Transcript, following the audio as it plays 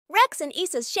Rex and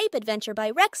Isa's Shape Adventure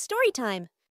by Rex Storytime.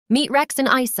 Meet Rex and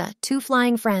Isa, two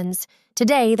flying friends.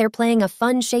 Today, they're playing a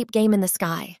fun shape game in the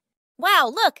sky.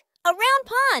 Wow, look, a round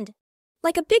pond.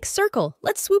 Like a big circle,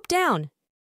 let's swoop down.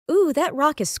 Ooh, that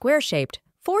rock is square-shaped,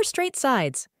 4 straight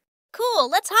sides. Cool,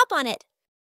 let's hop on it.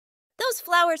 Those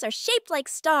flowers are shaped like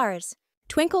stars.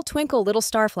 Twinkle, twinkle, little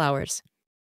starflowers.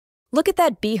 Look at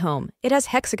that bee home, it has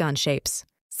hexagon shapes.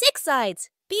 6 sides.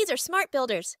 Bees are smart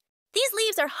builders. These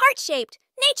leaves are heart-shaped.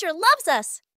 Nature loves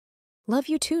us. Love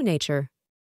you too, nature.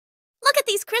 Look at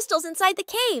these crystals inside the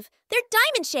cave. They're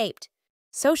diamond-shaped.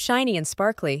 So shiny and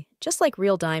sparkly, just like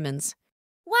real diamonds.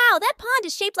 Wow, that pond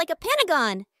is shaped like a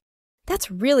pentagon. That's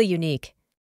really unique.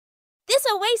 This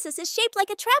oasis is shaped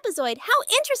like a trapezoid.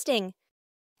 How interesting.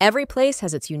 Every place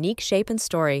has its unique shape and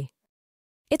story.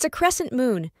 It's a crescent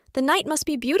moon. The night must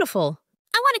be beautiful.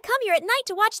 I want to come here at night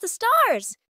to watch the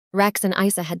stars. Rex and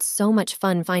Isa had so much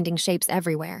fun finding shapes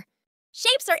everywhere.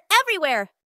 Shapes are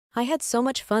everywhere. I had so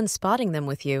much fun spotting them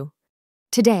with you.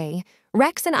 Today,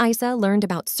 Rex and Isa learned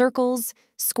about circles,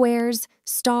 squares,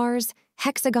 stars,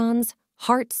 hexagons,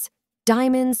 hearts,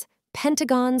 diamonds,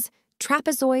 pentagons,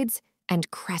 trapezoids, and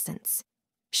crescents.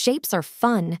 Shapes are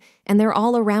fun, and they're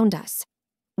all around us.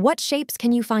 What shapes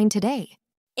can you find today?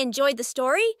 Enjoyed the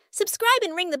story? Subscribe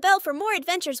and ring the bell for more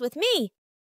adventures with me.